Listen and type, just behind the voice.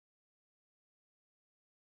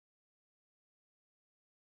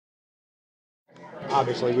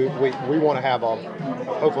obviously we want to have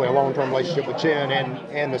hopefully a long-term relationship with Chin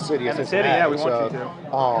and the city of Cincinnati. Yeah, we want you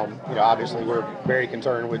to. Obviously we're very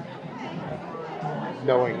concerned with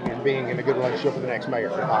knowing and being in a good relationship with the next mayor.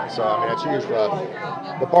 So I mean that's huge for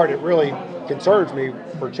us. The part that really concerns me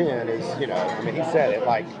for Chin is, he said it,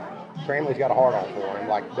 like Cranley's got a hard on for him,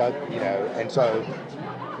 like and so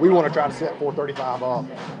we want to try to set 435 up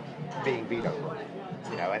being vetoed.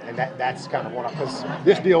 And that's kind of because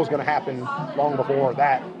this deal is going to happen long before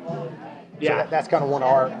that. Yeah, so that's kind of one of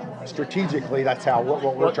our strategically. That's how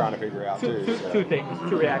what we're trying to figure out two things,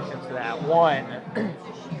 two reactions to that. One,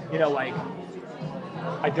 like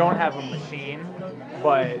I don't have a machine,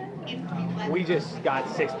 but we just got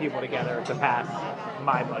 6 people together to pass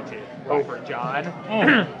my budget over John.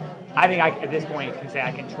 I think at this point can say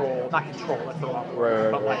I not control, that's the wrong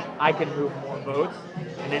word, but like I can move more votes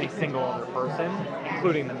than any single other person,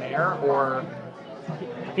 including the mayor. Or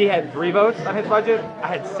he had 3 votes on his budget, I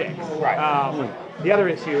had 6. Right. The other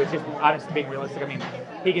issue is just honestly being realistic. I mean,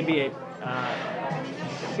 he can be a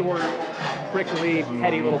short, prickly,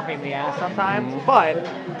 petty little pain in the ass sometimes, but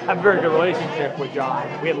I have a very good relationship with John.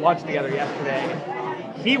 We had lunch together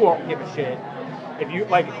yesterday. He won't give a shit. If you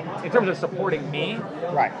in terms of supporting me,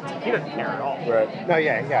 right? He doesn't care at all. Right. No,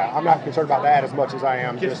 yeah. I'm not concerned about that as much as I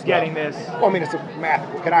am just getting this. Well, I mean, it's a math.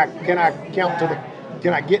 Can I count to the?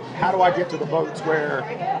 How do I get to the votes where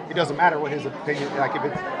it doesn't matter what his opinion? Like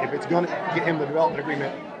if it's going to get him the development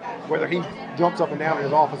agreement, whether he jumps up and down in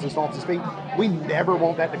his office and stomps his feet, we never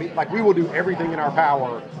want that to be. Like we will do everything in our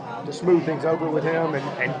power to smooth things over with him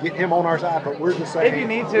and get him on our side. But we're just saying, if you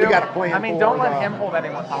need to, we got a plan. I mean, don't let him hold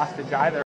anyone hostage either.